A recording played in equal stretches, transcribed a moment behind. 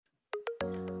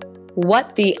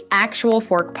What the Actual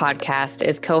Fork podcast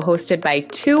is co-hosted by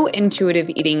two intuitive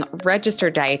eating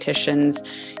registered dietitians,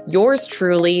 yours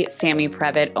truly, Sammy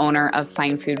Previtt, owner of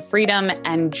Fine Food Freedom,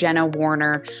 and Jenna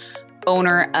Warner,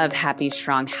 owner of Happy,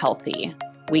 Strong, Healthy.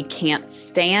 We can't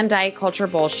stand diet culture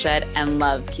bullshit and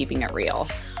love keeping it real.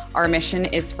 Our mission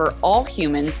is for all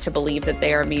humans to believe that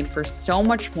they are made for so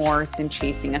much more than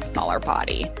chasing a smaller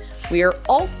body. We are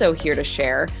also here to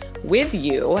share with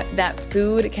you that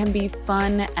food can be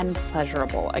fun and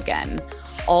pleasurable again.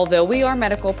 Although we are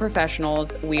medical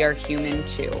professionals, we are human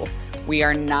too. We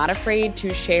are not afraid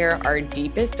to share our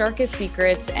deepest, darkest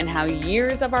secrets and how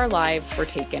years of our lives were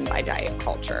taken by diet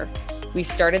culture. We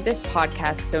started this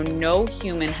podcast so no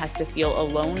human has to feel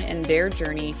alone in their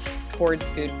journey towards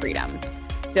food freedom.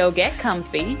 So get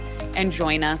comfy and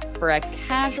join us for a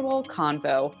casual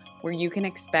convo where you can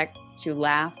expect to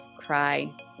laugh,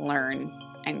 cry, learn,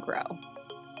 and grow.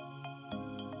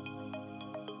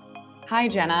 Hi,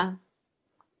 Jenna.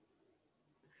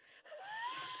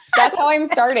 That's how I'm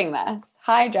starting this.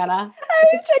 Hi, Jenna. I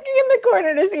was checking in the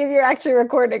corner to see if you're actually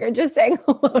recording or just saying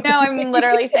hello. No, I'm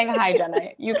literally saying hi, Jenna.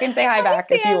 You can say hi back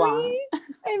if you want.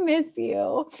 I miss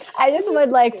you. I just would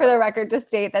like for the record to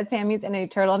state that Sammy's in a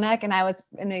turtleneck and I was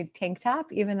in a tank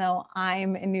top, even though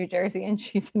I'm in New Jersey and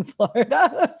she's in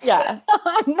Florida. Yes.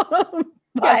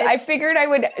 Yes, I figured I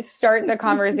would start the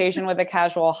conversation with a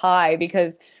casual hi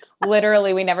because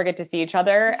literally we never get to see each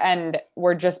other and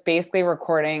we're just basically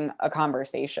recording a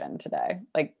conversation today,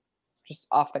 like just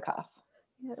off the cuff.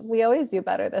 We always do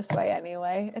better this way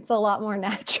anyway. It's a lot more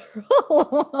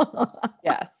natural.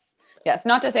 Yes. Yes.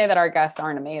 Not to say that our guests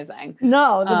aren't amazing.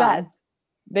 No, the best.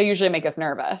 They usually make us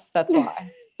nervous. That's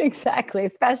why. Exactly.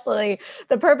 Especially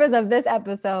the purpose of this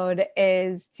episode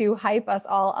is to hype us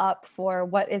all up for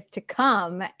what is to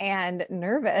come, and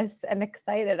nervous and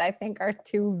excited, I think, are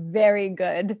two very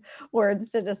good words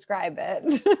to describe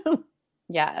it.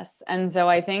 Yes. And so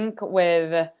I think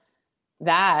with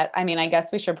that, I mean, I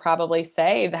guess we should probably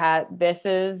say that this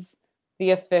is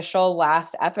the official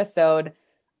last episode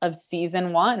of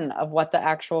season 1 of What the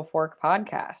Actual Fork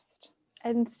podcast.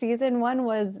 And season 1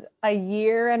 was a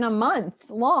year and a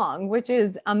month long, which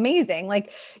is amazing.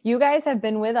 Like, you guys have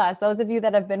been with us. Those of you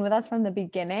that have been with us from the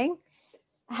beginning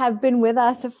have been with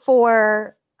us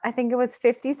for, I think it was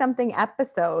 50 something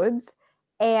episodes.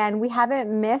 And we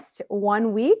haven't missed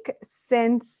 1 week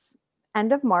since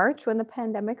end of March when the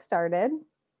pandemic started.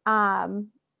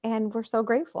 And we're so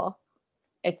grateful.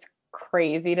 It's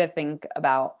crazy to think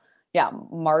about. Yeah.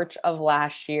 March of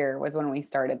last year was when we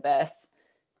started this.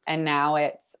 And now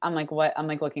I'm like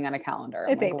looking at a calendar.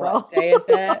 It's like, April. What day is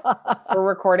it? We're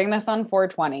recording this on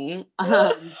 420.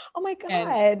 Oh my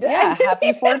God. Yeah.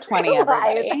 Happy 420,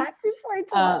 everybody. Happy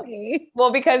 420.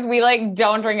 Well, because we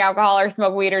don't drink alcohol or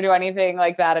smoke weed or do anything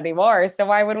like that anymore. So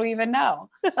why would we even know?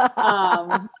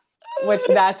 Which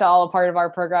that's all a part of our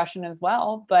progression as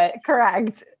well. But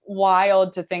correct.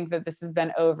 Wild to think that this has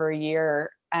been over a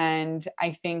year. And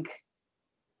I think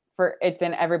it's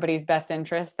in everybody's best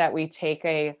interest that we take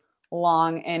a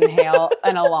long inhale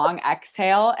and a long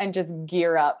exhale and just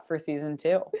gear up for season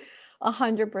 2.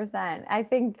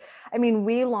 100%.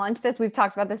 We launched this. We've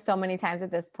talked about this so many times at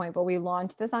this point, but we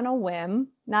launched this on a whim,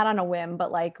 not on a whim,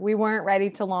 but like we weren't ready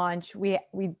to launch. We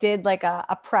did like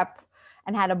a prep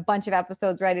and had a bunch of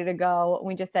episodes ready to go.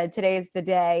 We just said, today's the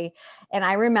day. And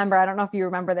I remember, I don't know if you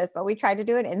remember this, but we tried to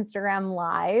do an Instagram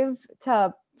live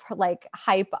to like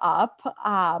hype up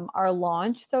our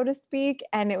launch, so to speak.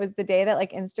 And it was the day that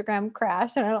like Instagram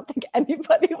crashed and I don't think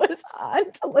anybody was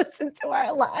on to listen to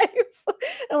our live.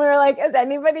 And we were like, is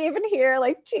anybody even here?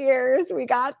 Like, cheers, we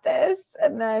got this.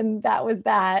 And then that was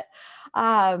that.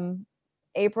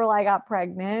 April, I got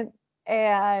pregnant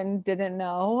and didn't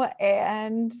know.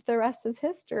 And the rest is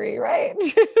history, right?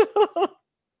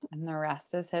 And the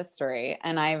rest is history.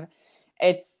 And I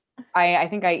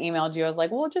think I emailed you. I was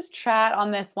like, we'll just chat on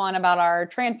this one about our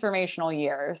transformational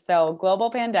year. So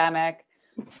global pandemic,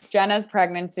 Jenna's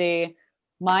pregnancy,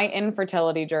 my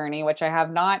infertility journey, which I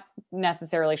have not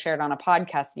necessarily shared on a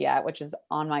podcast yet, which is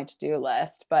on my to-do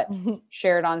list, but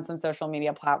shared on some social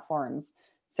media platforms.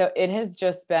 So it has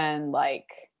just been like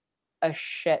a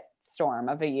shit storm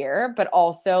of a year, but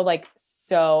also like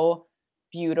so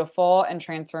beautiful and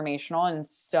transformational in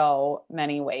so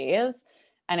many ways.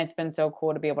 And it's been so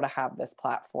cool to be able to have this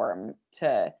platform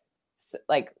to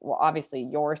obviously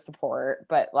your support,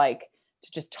 but like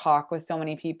to just talk with so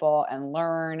many people and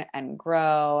learn and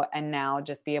grow. And now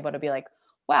just be able to be like,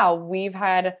 wow, we've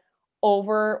had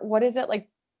over, what is it? Like,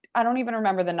 I don't even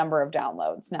remember the number of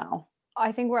downloads now.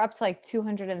 I think we're up to like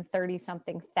 230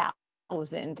 something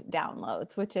thousand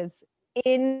downloads, which is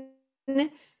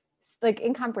insane. like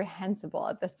incomprehensible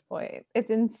at this point. It's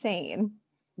insane.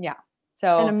 Yeah. And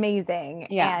So amazing.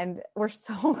 yeah. And we're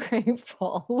so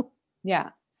grateful. Yeah.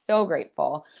 So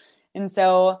grateful. And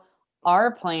so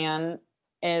our plan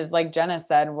is, like Jenna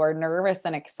said, we're nervous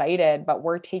and excited, but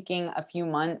we're taking a few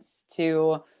months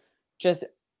to just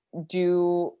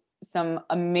do some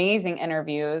amazing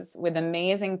interviews with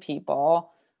amazing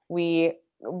people. We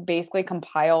basically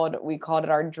compiled, we called it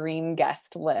our dream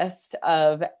guest list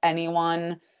of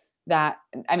anyone that,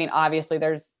 I mean, obviously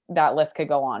there's that list could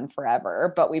go on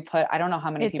forever, but we put, I don't know how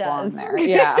many people on there.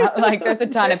 Yeah. Like there's a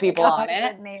ton of people on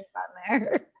it. Names on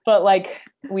there. But like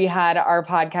we had our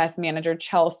podcast manager,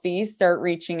 Chelsea, start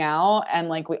reaching out, and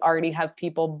like we already have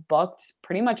people booked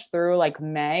pretty much through like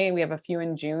May. We have a few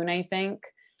in June, I think.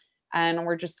 And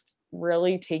we're just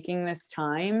really taking this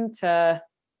time to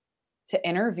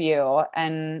interview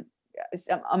and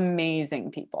some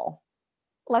amazing people.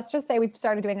 Let's just say we've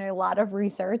started doing a lot of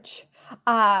research.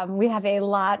 We have a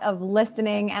lot of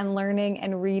listening and learning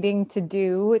and reading to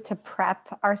do to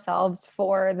prep ourselves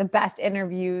for the best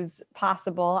interviews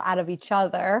possible out of each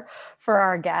other for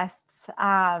our guests.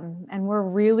 And we're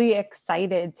really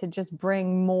excited to just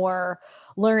bring more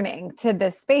learning to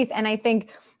this space. And I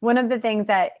think one of the things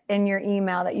that in your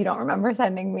email that you don't remember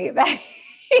sending me that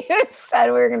you said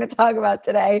we were going to talk about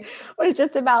today was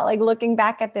just about like looking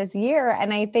back at this year.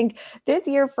 And I think this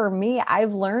year for me,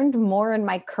 I've learned more in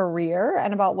my career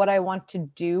and about what I want to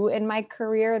do in my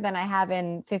career than I have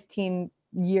in 15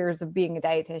 years of being a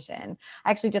dietitian.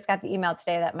 I actually just got the email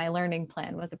today that my learning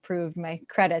plan was approved. My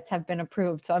credits have been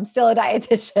approved. So I'm still a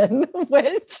dietitian,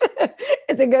 which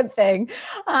is a good thing.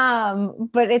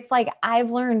 But it's like,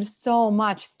 I've learned so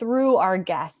much through our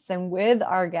guests and with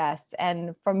our guests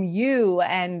and from you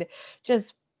and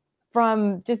just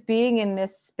from just being in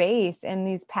this space in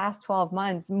these past 12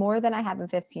 months, more than I have in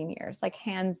 15 years, like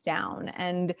hands down.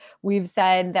 And we've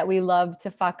said that we love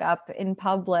to fuck up in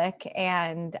public.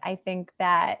 And I think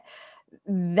that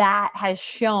that has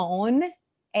shown,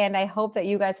 and I hope that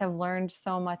you guys have learned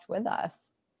so much with us.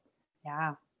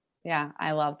 Yeah. Yeah.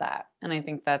 I love that. And I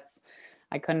think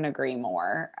I couldn't agree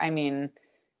more. I mean,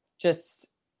 just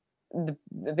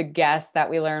the guests that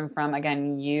we learn from,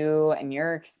 again, you and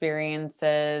your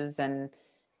experiences, and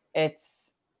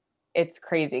it's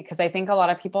crazy because I think a lot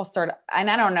of people start, and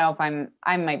I don't know if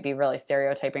I might be really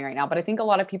stereotyping right now, but I think a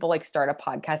lot of people like start a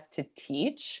podcast to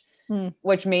teach,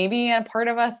 which maybe a part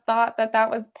of us thought that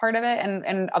was part of it.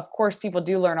 And of course people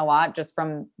do learn a lot just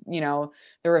from, the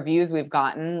reviews we've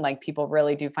gotten, like people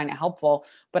really do find it helpful.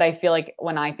 But I feel like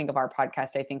when I think of our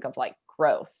podcast, I think of like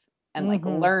growth and like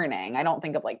learning. I don't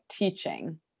think of like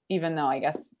teaching, even though I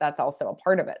guess that's also a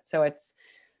part of it. So it's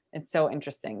so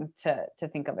interesting to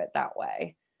think of it that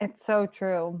way. It's so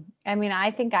true. I mean,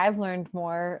 I think I've learned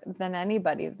more than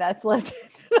anybody that's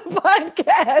listened to the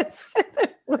podcast,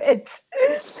 which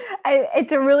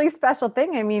it's a really special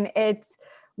thing. I mean,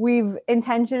 we've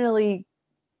intentionally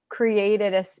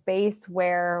created a space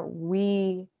where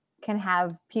we can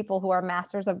have people who are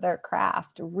masters of their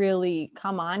craft really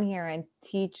come on here and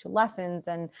teach lessons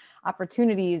and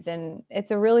opportunities. And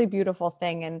it's a really beautiful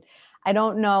thing. And I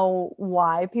don't know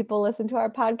why people listen to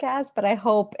our podcast, but I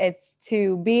hope it's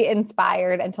to be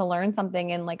inspired and to learn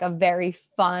something in like a very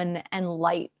fun and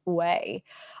light way.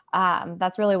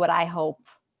 That's really what I hope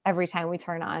every time we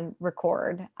turn on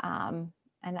record. And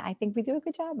I think we do a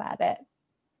good job at it.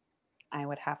 I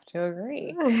would have to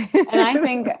agree. And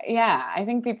I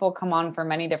think people come on for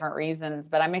many different reasons,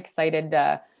 but I'm excited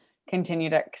to continue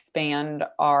to expand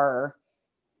our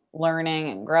learning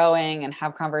and growing and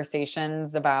have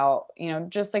conversations about,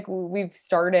 just like we've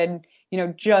started,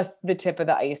 just the tip of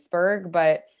the iceberg,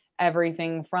 but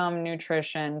everything from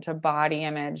nutrition to body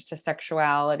image to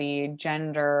sexuality,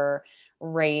 gender,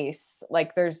 race,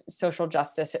 like there's social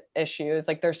justice issues,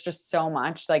 like there's just so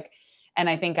much, like, and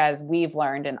I think as we've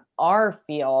learned in our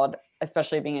field,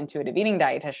 especially being intuitive eating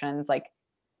dietitians, like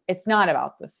it's not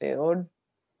about the food,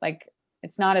 like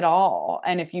it's not at all.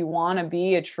 And if you want to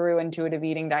be a true intuitive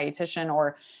eating dietitian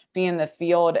or be in the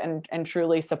field and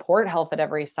truly support health at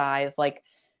every size, like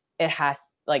it has,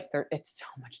 like it's so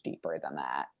much deeper than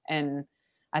that. And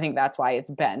I think that's why it's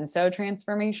been so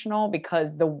transformational,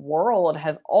 because the world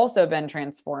has also been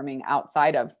transforming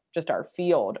outside of just our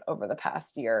field over the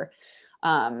past year.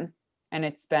 And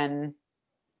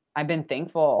I've been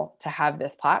thankful to have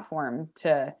this platform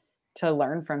to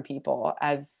learn from people,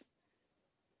 as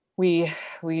we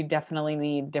definitely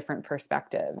need different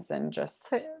perspectives and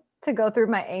just to go through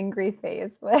my angry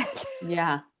phase with.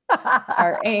 Yeah.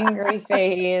 Our angry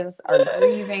phase, our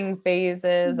grieving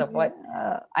phases of what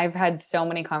I've had so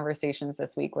many conversations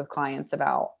this week with clients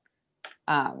about,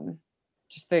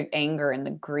 just the anger and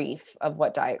the grief of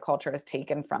what diet culture has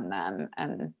taken from them,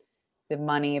 and the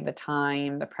money, the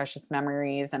time, the precious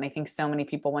memories. And I think so many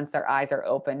people, once their eyes are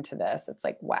open to this, it's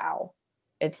like, wow,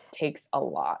 it takes a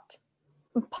lot.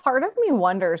 Part of me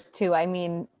wonders too. I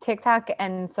mean, TikTok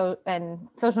and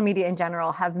social media in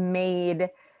general have made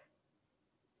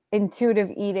intuitive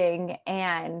eating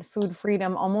and food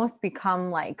freedom almost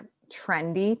become like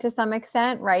trendy to some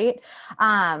extent, right?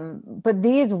 But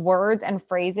these words and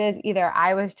phrases, either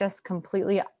I was just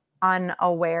completely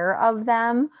unaware of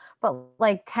them, but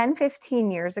like 10,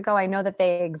 15 years ago, I know that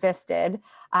they existed,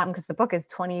 because the book is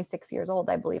 26 years old,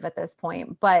 I believe, at this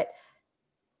point. But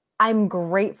I'm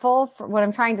grateful for what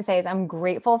I'm trying to say is I'm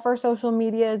grateful for social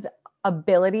media's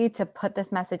ability to put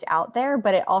this message out there,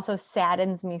 but it also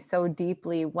saddens me so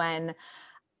deeply when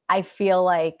I feel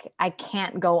like I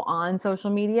can't go on social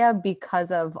media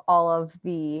because of all of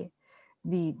the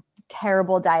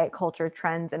terrible diet culture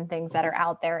trends and things that are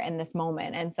out there in this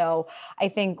moment. And so I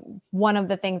think one of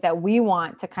the things that we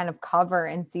want to kind of cover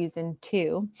in season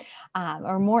 2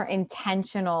 are more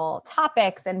intentional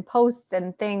topics and posts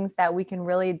and things that we can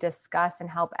really discuss and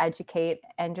help educate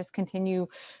and just continue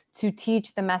to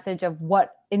teach the message of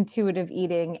what intuitive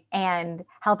eating and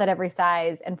health at every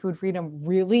size and food freedom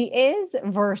really is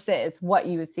versus what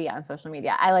you see on social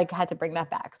media. I had to bring that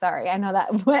back. Sorry. I know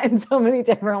that went in so many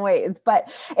different ways, but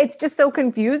it's just so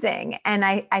confusing. And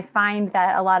I find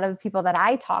that a lot of people that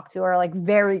I talk to are like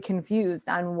very confused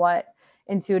on what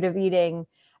intuitive eating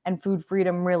and food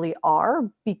freedom really are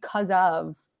because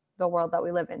of the world that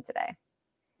we live in today.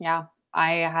 Yeah.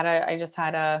 I just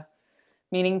had a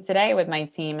meeting today with my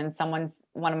team, and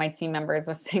one of my team members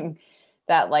was saying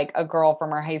that like a girl from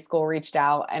her high school reached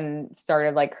out and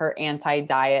started like her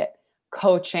anti-diet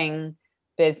coaching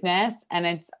business, and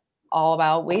it's all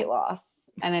about weight loss.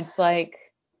 And it's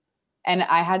like, and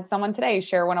I had someone today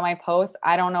share one of my posts.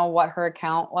 I don't know what her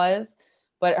account was,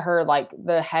 but her, like,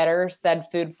 the header said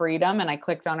food freedom, and I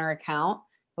clicked on her account.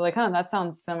 I'm like, that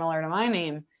sounds similar to my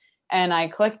name. And I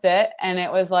clicked it, and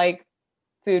it was like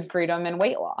food freedom and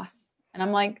weight loss. And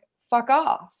I'm like, fuck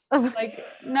off. Like,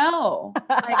 no.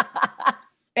 Like,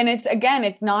 and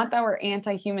it's not that we're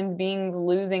anti-human beings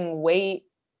losing weight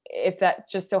if that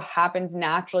just so happens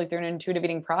naturally through an intuitive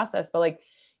eating process, but like,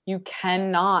 you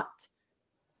cannot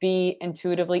be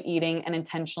intuitively eating and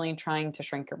intentionally trying to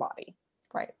shrink your body.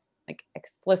 Right. Like,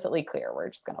 explicitly clear. We're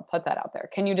just going to put that out there.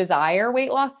 Can you desire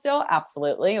weight loss still?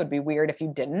 Absolutely. It would be weird if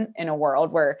you didn't, in a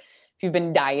world where if you've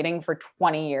been dieting for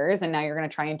 20 years and now you're going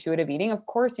to try intuitive eating, of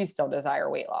course you still desire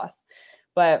weight loss.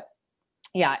 But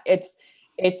yeah,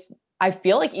 I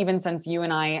feel like even since you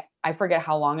and I forget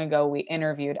how long ago we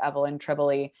interviewed Evelyn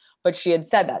Tribole, but she had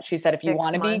said that. She said, if you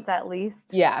want to be, at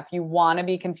least, if you want to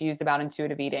be confused about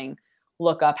intuitive eating,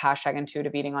 look up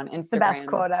 #intuitive eating on Instagram. The best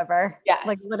quote ever. Yes.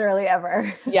 Like literally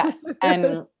ever. Yes.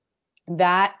 And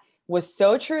that was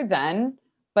so true then,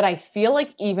 but I feel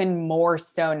like even more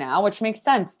so now, which makes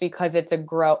sense because it's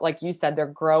like you said, they're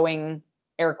growing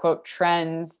air quote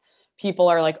trends. People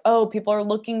are like, oh, people are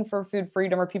looking for food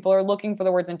freedom, or people are looking for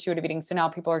the words intuitive eating. So now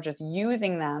people are just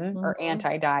using them, or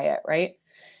anti-diet, right?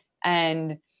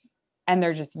 And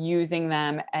they're just using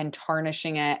them and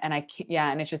tarnishing it. And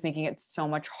and it's just making it so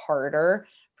much harder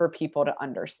for people to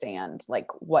understand like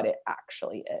what it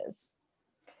actually is.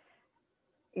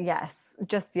 Yes.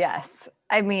 Just yes.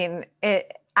 I mean,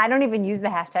 I don't even use the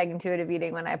hashtag intuitive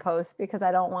eating when I post because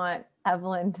I don't want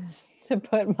Evelyn to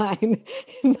put mine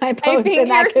in my post. I think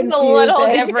yours is a little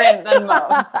different than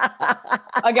most.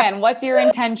 Again, what's your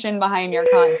intention behind your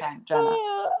content, Jenna?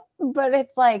 But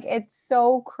it's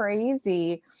so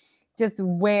crazy just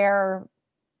where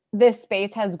this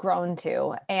space has grown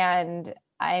to. And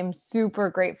I'm super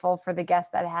grateful for the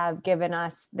guests that have given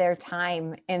us their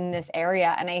time in this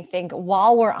area. And I think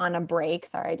while we're on a break,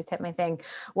 sorry, I just hit my thing.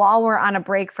 While we're on a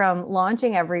break from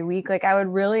launching every week, like I would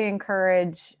really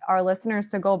encourage our listeners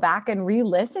to go back and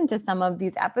re-listen to some of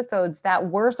these episodes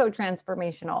that were so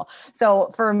transformational.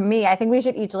 So for me, I think we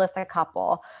should each list a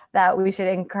couple that we should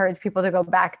encourage people to go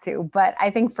back to. But I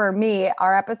think for me,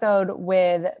 our episode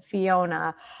with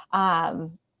Fiona,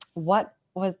 what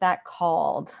was that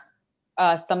called?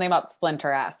 Something about splinter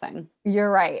assing. You're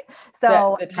right.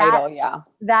 So the title,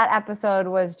 that episode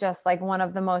was just like one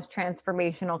of the most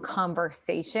transformational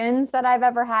conversations that I've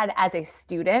ever had as a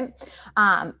student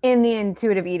in the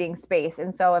intuitive eating space.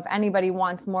 And so if anybody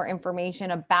wants more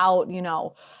information about,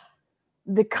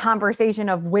 the conversation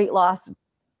of weight loss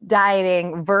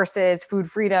dieting versus food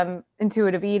freedom,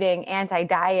 intuitive eating,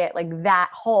 anti-diet, like that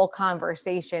whole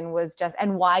conversation was just,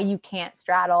 and why you can't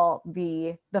straddle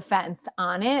the fence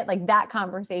on it. Like that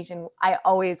conversation, I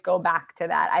always go back to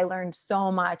that. I learned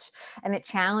so much and it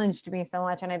challenged me so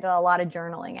much. And I did a lot of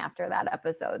journaling after that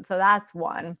episode. So that's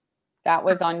one. That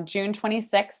was on June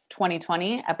 26th,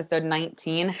 2020, episode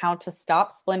 19, How to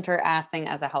Stop Splinter Assing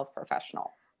as a Health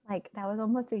Professional. Like that was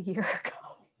almost a year ago.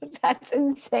 That's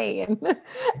insane.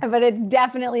 But it's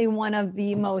definitely one of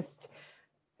the most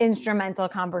instrumental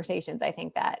conversations I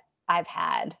think that I've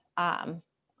had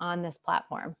on this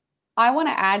platform. I want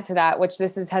to add to that, which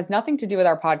has nothing to do with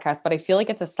our podcast, but I feel like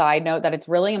it's a side note that it's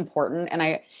really important. And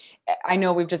I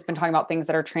know we've just been talking about things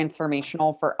that are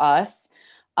transformational for us.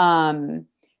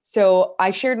 So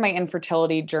I shared my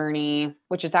infertility journey,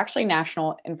 which is actually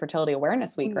National Infertility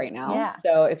Awareness Week right now. Yeah.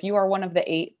 So if you are one of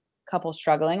the 8 couples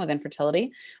struggling with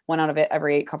infertility, 1 out of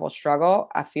every 8 couples struggle,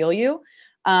 I feel you.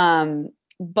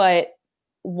 But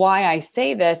why I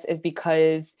say this is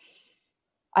because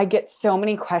I get so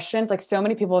many questions. Like so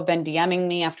many people have been DMing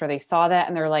me after they saw that.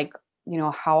 And they're like,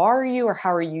 how are you? Or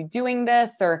how are you doing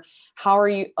this? Or how are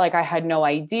you? Like, I had no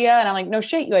idea. And I'm like, no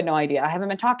shit, you had no idea. I haven't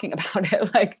been talking about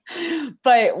it.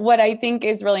 But what I think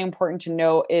is really important to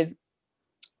know is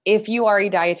if you are a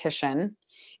dietitian,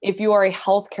 if you are a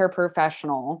healthcare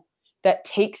professional that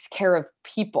takes care of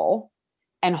people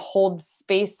and holds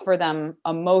space for them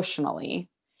emotionally,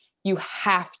 you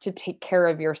have to take care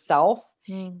of yourself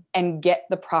and get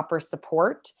the proper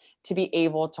support to be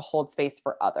able to hold space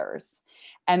for others.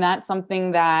 And that's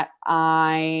something that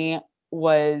I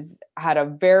had a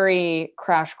very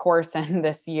crash course in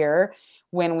this year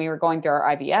when we were going through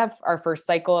our IVF, our first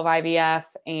cycle of IVF,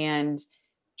 and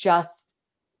just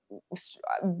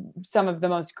some of the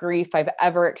most grief I've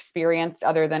ever experienced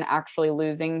other than actually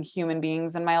losing human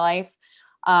beings in my life.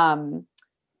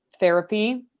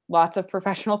 Therapy, lots of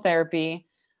professional therapy.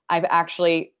 I've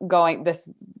actually this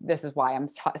is why I'm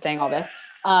saying all this.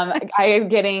 I am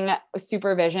getting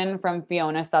supervision from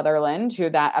Fiona Sutherland, who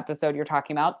that episode you're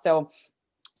talking about. So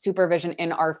supervision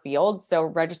in our field. So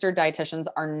registered dietitians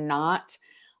are not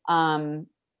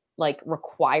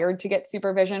required to get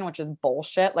supervision, which is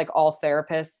bullshit. Like all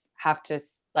therapists have to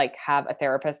have a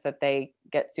therapist that they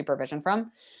get supervision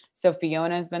from. So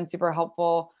Fiona has been super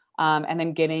helpful. And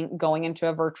then going into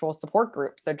a virtual support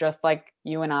group. So just like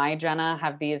you and I, Jenna,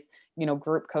 have these,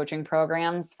 group coaching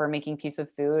programs for making peace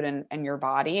with food and your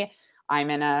body.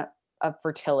 I'm in a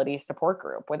fertility support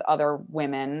group with other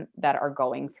women that are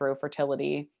going through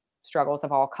fertility struggles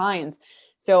of all kinds.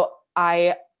 So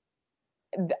I'm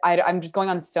just going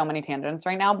on so many tangents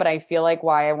right now, but I feel like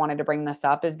why I wanted to bring this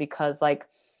up is because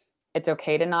it's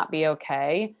okay to not be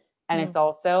okay. And it's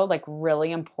also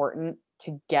really important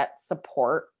to get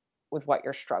support with what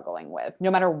you're struggling with,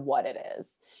 no matter what it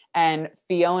is. And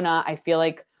Fiona, I feel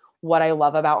like what I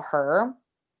love about her,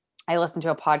 I listened to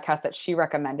a podcast that she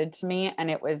recommended to me, and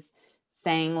it was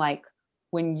saying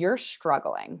when you're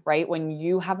struggling, right? When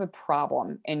you have a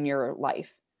problem in your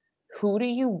life, who do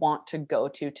you want to go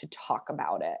to talk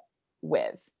about it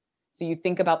with? So you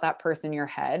think about that person in your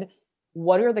head.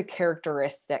 What are the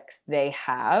characteristics they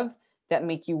have that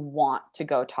make you want to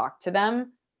go talk to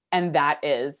them? And that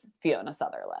is Fiona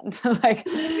Sutherland. So when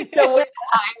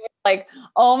I was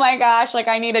oh my gosh,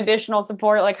 I need additional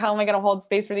support. How am I going to hold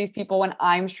space for these people when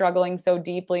I'm struggling so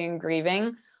deeply and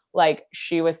grieving?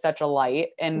 She was such a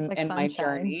light in my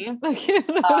journey.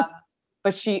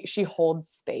 But she holds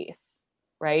space,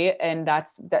 right? And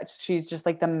that's she's just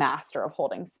the master of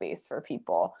holding space for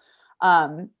people.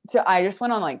 So I just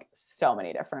went on so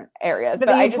many different areas, but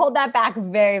I just pulled that back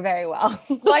very, very well.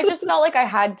 Well, I just felt like I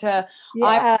had to,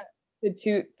 to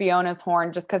toot Fiona's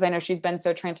horn just because I know she's been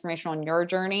so transformational in your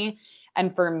journey.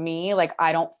 And for me,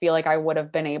 I don't feel like I would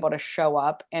have been able to show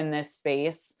up in this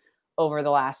space over the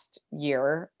last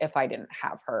year if I didn't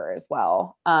have her as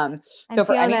well. So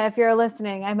for Fiona, if you're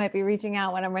listening, I might be reaching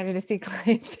out when I'm ready to see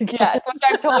clients again. Yes, which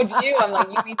I've told you.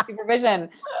 I'm you need supervision.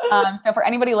 So for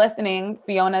anybody listening,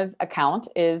 Fiona's account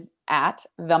is at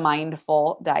The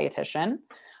Mindful Dietitian.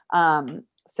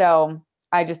 So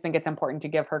I just think it's important to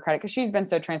give her credit because she's been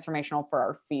so transformational for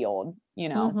our field,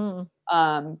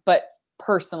 but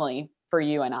personally for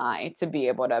you and I to be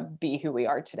able to be who we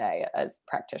are today as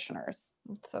practitioners.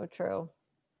 It's so true.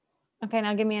 Okay.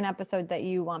 Now give me an episode that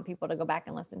you want people to go back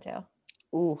and listen to.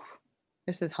 Ooh,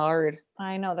 this is hard.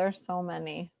 I know there's so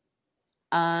many.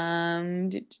 I'm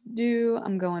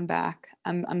going back.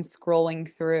 I'm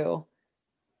scrolling through.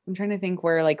 I'm trying to think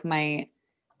where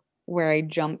where I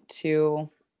jumped to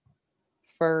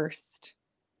first.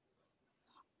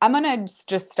 I'm going to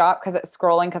just stop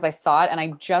scrolling because I saw it and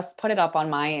I just put it up on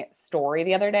my story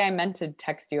the other day. I meant to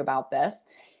text you about this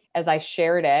as I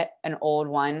shared it, an old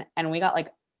one, and we got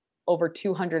like over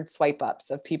 200 swipe ups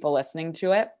of people listening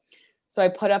to it. So I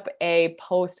put up a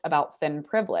post about thin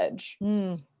privilege.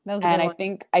 That was a and good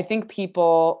one. I think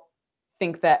people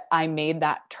think that I made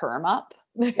that term up,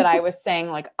 that I was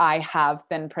saying like I have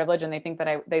thin privilege, and they think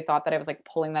that they thought that I was like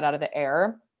pulling that out of the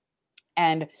air.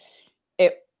 And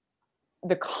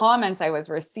the comments I was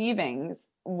receiving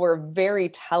were very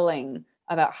telling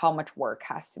about how much work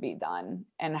has to be done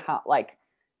and how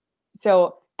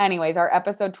so anyways, our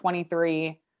episode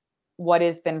 23, what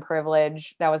is thin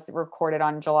privilege, that was recorded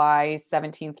on July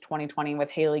 17th, 2020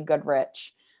 with Haley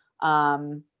Goodrich.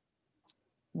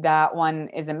 That one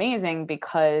is amazing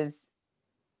because,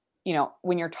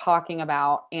 when you're talking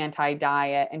about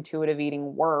anti-diet, intuitive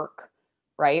eating work,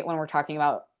 right? When we're talking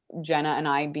about Jenna and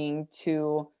I being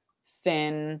two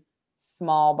thin,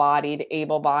 small-bodied,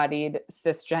 able-bodied,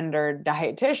 cisgendered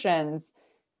dietitians,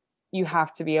 you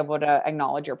have to be able to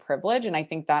acknowledge your privilege. And I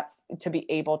think that's to be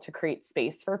able to create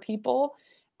space for people.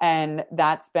 And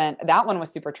that one was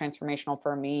super transformational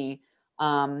for me.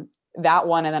 That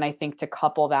one. And then I think to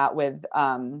couple that with,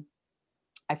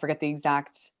 I forget the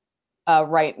exact,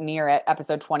 right near it,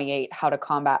 episode 28, how to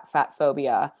combat fat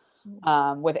phobia,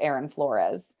 with Erin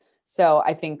Flores. So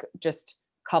I think just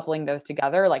coupling those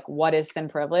together, like what is thin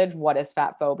privilege? What is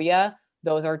fat phobia?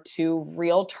 Those are two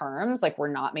real terms. Like we're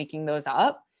not making those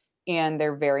up, and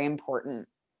they're very important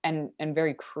and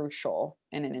very crucial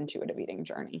in an intuitive eating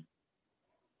journey.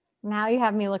 Now you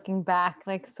have me looking back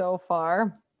like so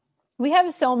far. We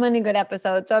have so many good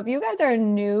episodes. So if you guys are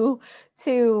new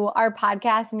to our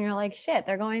podcast and you're like, shit,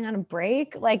 they're going on a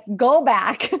break, like go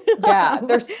back. Yeah,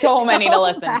 there's so many to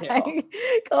listen to.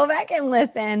 Go back and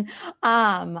listen.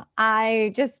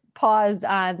 I just paused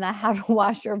on the How to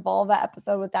Wash Your Vulva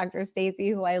episode with Dr. Stacy,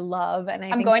 who I love. And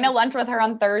I'm going to lunch with her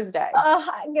on Thursday.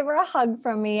 Give her a hug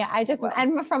from me.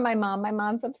 And from my mom. My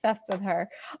mom's obsessed with her.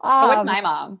 So is my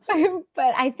mom.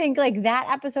 But I think like that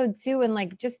episode too, and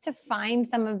like just to find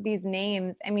some of these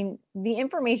names, I mean, the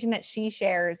information that she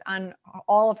shares on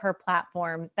all of her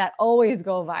platforms that always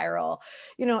go viral,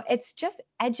 it's just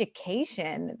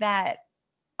education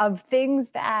of things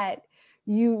that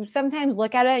you sometimes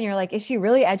look at it and you're like, is she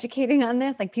really educating on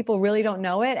this? Like people really don't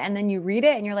know it. And then you read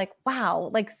it and you're like, wow,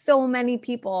 like so many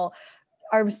people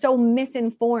are so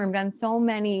misinformed on so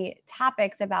many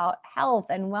topics about health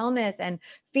and wellness and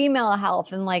female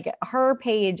health. And like her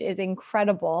page is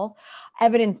incredible,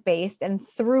 evidence-based. And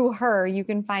through her, you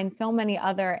can find so many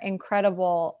other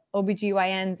incredible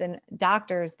OBGYNs and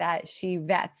doctors that she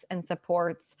vets and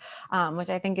supports, which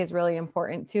I think is really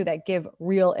important too, that give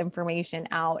real information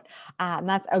out.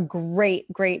 That's a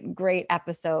great, great, great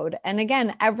episode. And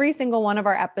again, every single one of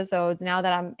our episodes, now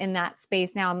that I'm in that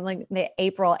space, now I'm like the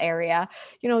April area,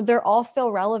 they're all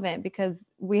still relevant because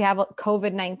we have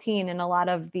COVID-19 in a lot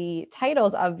of the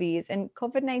titles of these, and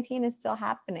COVID-19 is still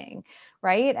happening,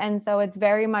 right? And so it's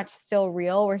very much still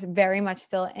real. We're very much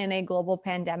still in a global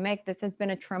pandemic. This has been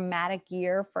a traumatic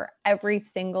year for every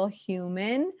single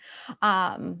human.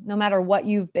 No matter what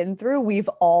you've been through, we've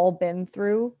all been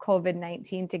through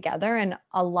COVID-19 together. And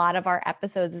a lot of our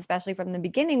episodes, especially from the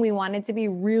beginning, we wanted to be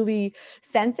really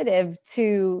sensitive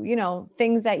to,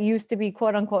 things that used to be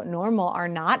quote unquote normal are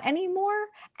not anymore.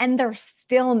 And they're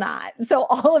still not. So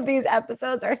all of these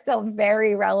episodes are still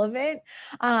very relevant.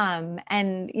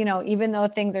 And, even though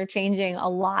things are changing a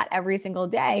lot every single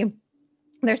day,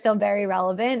 they're still very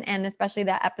relevant. And especially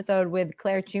that episode with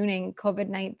Claire Tuning,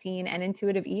 COVID-19 and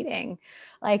intuitive eating,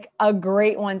 like a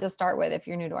great one to start with if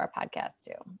you're new to our podcast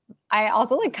too. I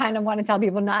also kind of want to tell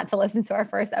people not to listen to our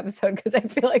first episode because I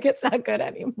feel like it's not good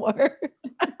anymore.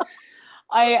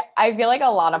 I feel like a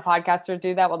lot of podcasters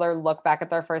do that. Where they'll look back at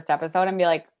their first episode and be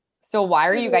like, so why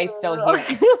are you guys still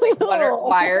here? Like,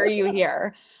 why are you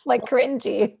here? Like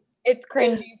cringy. It's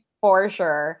cringy for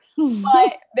sure.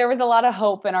 But there was a lot of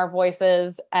hope in our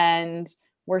voices and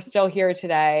we're still here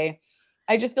today.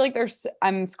 I just feel like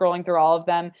I'm scrolling through all of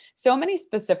them. So many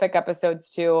specific episodes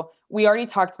too. We already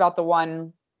talked about the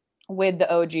one with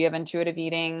the OG of intuitive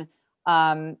eating,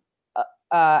 Evelyn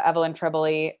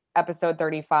Tribole, episode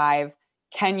 35.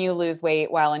 Can you lose weight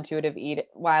while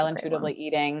intuitively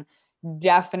eating?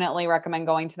 Definitely recommend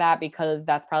going to that because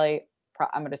that's probably,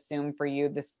 I'm going to assume for you,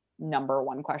 this number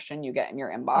one question you get in your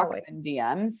inbox and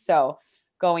DMs. So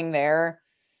going there,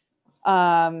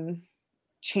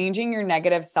 changing your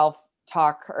negative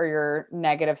self-talk or your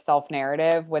negative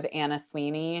self-narrative with Anna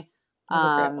Sweeney.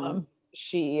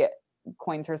 She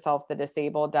coins herself the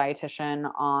disabled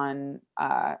dietitian on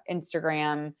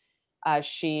Instagram.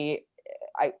 She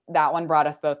that one brought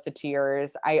us both to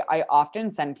tears. I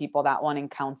often send people that one in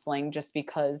counseling just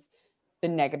because the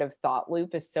negative thought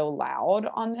loop is so loud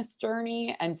on this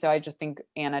journey. And so I just think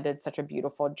Anna did such a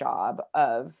beautiful job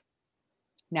of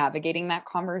navigating that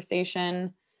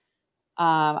conversation.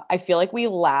 I feel like we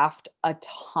laughed a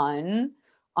ton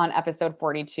on episode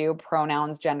 42,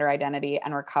 pronouns, gender identity,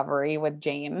 and recovery with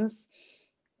James.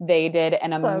 They did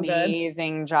an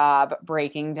amazing job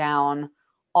breaking down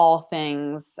all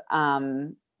things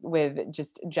with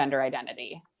just gender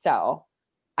identity. So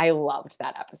I loved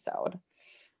that episode.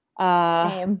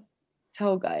 Same.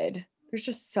 So good. There's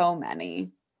just so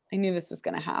many. I knew this was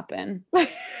going to happen.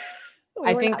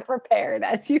 I think not prepared,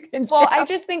 as you can well, tell. I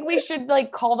just think we should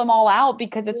like call them all out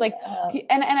because it's like,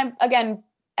 and again,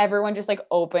 everyone just like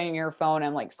open your phone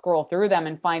and like scroll through them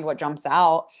and find what jumps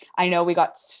out. I know we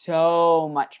got so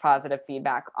much positive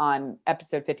feedback on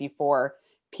episode 54,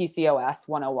 PCOS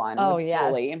 101 with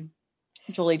yes.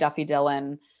 Julie Duffy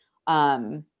Dillon.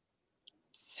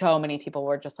 So many people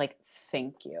were just like,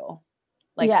 thank you.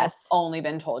 Like, yes. I've only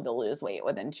been told to lose weight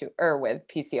with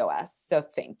PCOS. So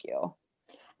thank you.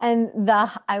 And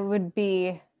I would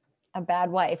be a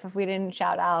bad wife if we didn't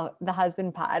shout out the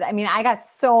husband pod. I mean, I got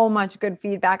so much good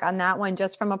feedback on that one,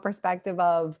 just from a perspective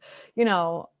of,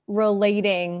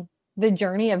 relating the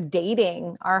journey of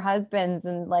dating our husbands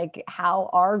and like how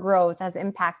our growth has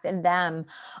impacted them.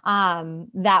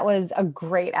 That was a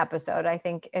great episode. I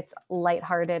think it's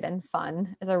lighthearted and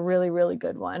fun. It's a really, really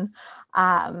good one.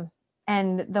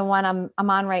 And the one I'm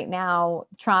on right now,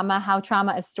 how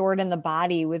trauma is stored in the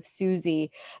body with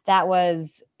Susie. That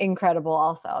was incredible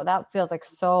also. That feels like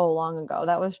so long ago.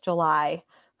 That was July,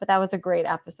 but that was a great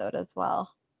episode as well.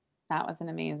 That was an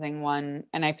amazing one.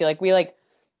 And I feel like we like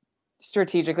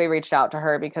strategically reached out to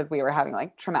her because we were having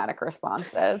like traumatic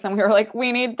responses and we were like,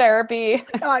 we need therapy.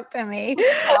 Talk to me.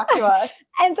 Talk to us.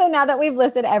 And so now that we've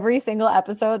listed every single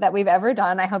episode that we've ever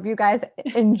done, I hope you guys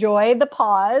enjoy the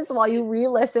pause while you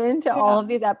re-listen to all of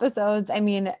these episodes. I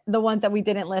mean, the ones that we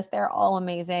didn't list, they're all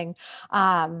amazing.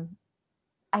 I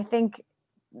think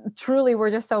truly we're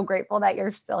just so grateful that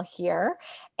you're still here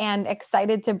and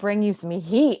excited to bring you some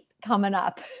heat coming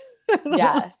up.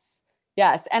 Yes.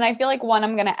 And I feel like one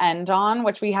I'm going to end on,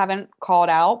 which we haven't called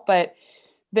out, but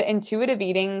the intuitive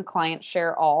eating clients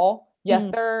share all. Yes,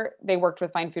 they worked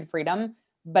with Find Food Freedom,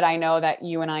 but I know that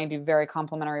you and I do very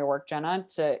complementary work, Jenna,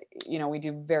 we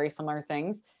do very similar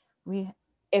things.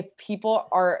 If people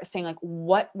are saying like,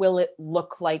 what will it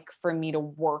look like for me to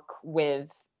work with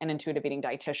an intuitive eating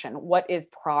dietitian? What is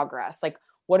progress? Like,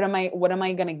 what am I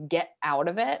going to get out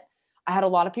of it? I had a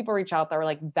lot of people reach out that were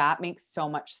like, that makes so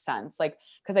much sense. Like,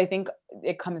 because I think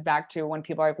it comes back to when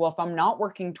people are like, well, if I'm not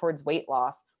working towards weight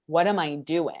loss, what am I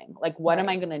doing? Like, what am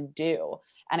I going to do?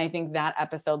 And I think that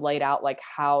episode laid out like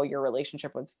how your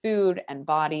relationship with food and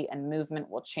body and movement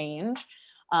will change.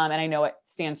 And I know it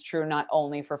stands true not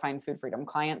only for Find Food Freedom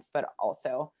clients, but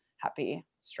also happy,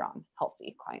 strong,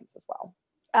 healthy clients as well.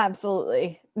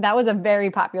 Absolutely. That was a very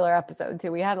popular episode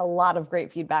too. We had a lot of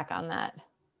great feedback on that.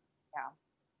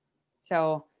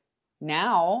 So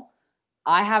now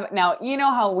you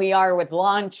know how we are with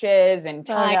launches and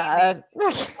timing.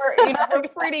 We're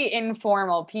pretty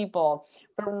informal people,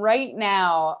 but right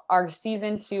now our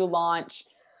season 2 launch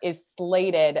is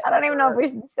slated. I don't even know if we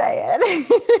should say it.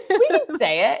 We can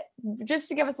say it just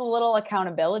to give us a little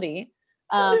accountability.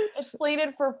 It's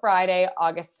slated for Friday,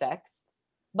 August 6th.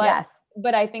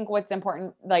 But I think what's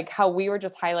important, like how we were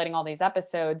just highlighting all these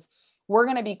episodes, we're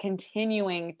going to be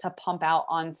continuing to pump out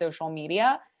on social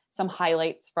media some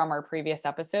highlights from our previous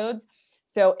episodes.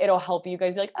 So it'll help you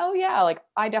guys be like, oh yeah, like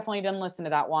I definitely didn't listen to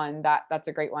that one. That's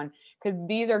a great one. Because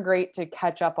these are great to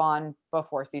catch up on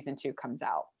before season 2 comes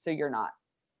out. So you're not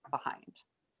behind.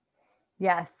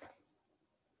 Yes.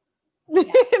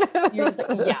 You're just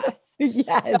like, yes.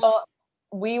 Yes.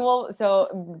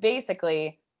 So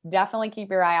basically, definitely keep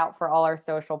your eye out for all our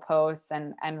social posts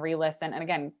and re-listen. And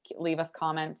again, leave us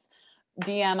comments.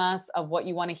 DM us of what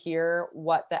you want to hear,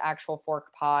 what the actual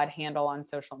Fork Pod handle on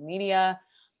social media.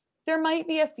 There might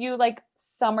be a few like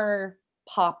summer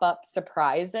pop-up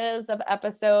surprises of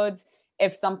episodes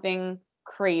if something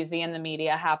crazy in the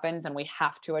media happens and we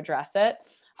have to address it.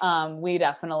 We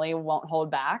definitely won't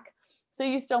hold back. So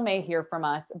you still may hear from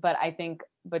us, but I think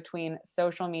between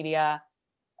social media,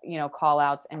 call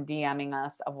outs and DMing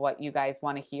us of what you guys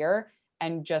want to hear,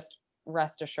 and just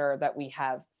rest assured that we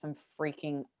have some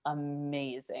freaking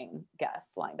amazing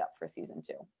guests lined up for season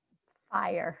 2.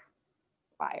 Fire.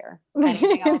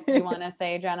 Anything else you want to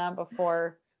say, Jenna,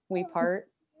 before we part?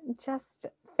 Just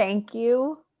thank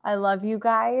you. I love you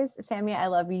guys. Sammy, I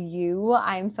love you.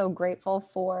 I'm so grateful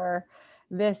for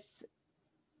this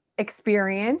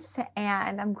experience,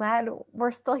 and I'm glad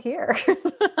we're still here.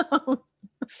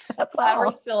 That's Glad all.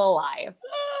 we're still alive.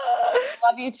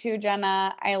 Love you too,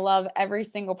 Jenna. I love every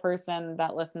single person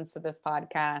that listens to this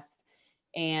podcast,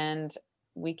 and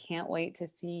we can't wait to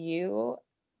see you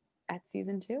at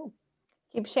season 2.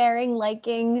 Keep sharing,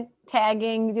 liking,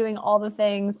 tagging, doing all the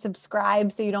things.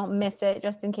 Subscribe so you don't miss it,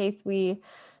 just in case we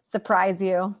surprise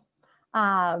you.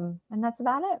 And that's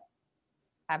about it.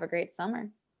 Have a great summer.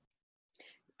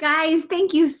 Guys,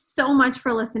 thank you so much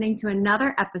for listening to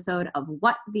another episode of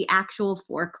What the Actual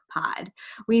Fork Pod.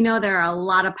 We know there are a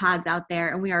lot of pods out there,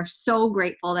 and we are so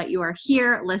grateful that you are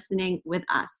here listening with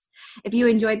us. If you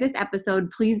enjoyed this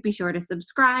episode, please be sure to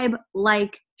subscribe,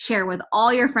 like, share with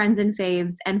all your friends and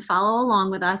faves, and follow along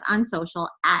with us on social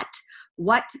at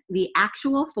What the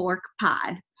Actual Fork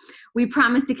Pod. We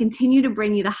promise to continue to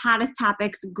bring you the hottest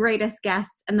topics, greatest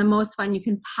guests, and the most fun you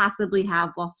can possibly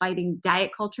have while fighting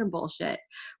diet culture bullshit.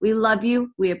 We love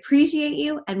you, we appreciate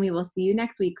you, and we will see you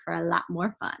next week for a lot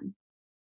more fun.